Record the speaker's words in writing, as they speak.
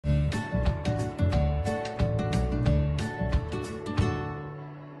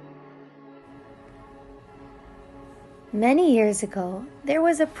Many years ago, there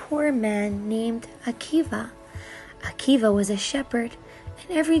was a poor man named Akiva. Akiva was a shepherd,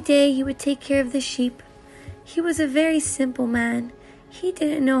 and every day he would take care of the sheep. He was a very simple man. He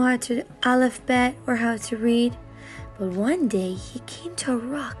didn't know how to alphabet or how to read. But one day he came to a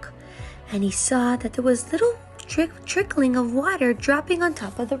rock, and he saw that there was little trickling of water dropping on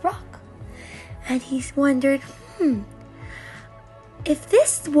top of the rock. And he wondered, if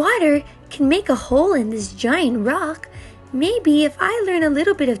this water can make a hole in this giant rock, maybe if I learn a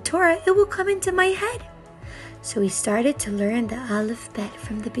little bit of Torah, it will come into my head. So he started to learn the alphabet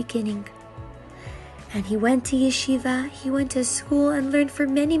from the beginning. And he went to yeshiva, he went to school and learned for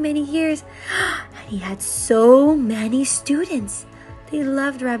many, many years. And he had so many students. They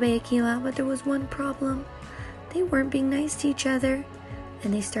loved Rabbi Akiva, but there was one problem. They weren't being nice to each other,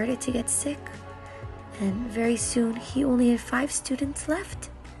 and they started to get sick. And very soon, he only had 5 students left.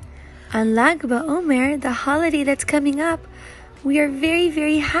 On Lag BaOmer, the holiday that's coming up, we are very,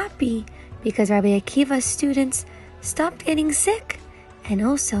 very happy because Rabbi Akiva's students stopped getting sick. And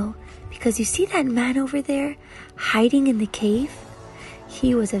also, because you see that man over there hiding in the cave?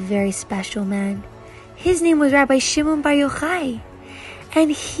 He was a very special man. His name was Rabbi Shimon Bar Yochai,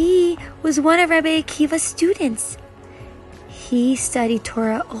 and he was one of Rabbi Akiva's students. He studied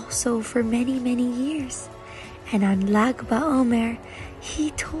Torah also for many, many years. And on Lag BaOmer,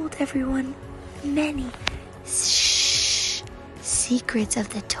 he told everyone many secrets of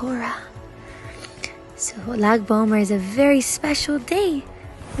the Torah. So Lag BaOmer is a very special day.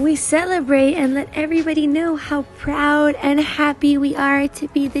 We celebrate and let everybody know how proud and happy we are to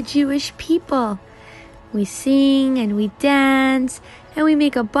be the Jewish people. We sing and we dance and we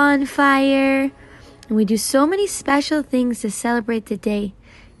make a bonfire. And we do so many special things to celebrate the day.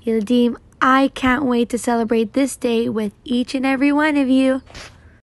 Yildim, I can't wait to celebrate this day with each and every one of you.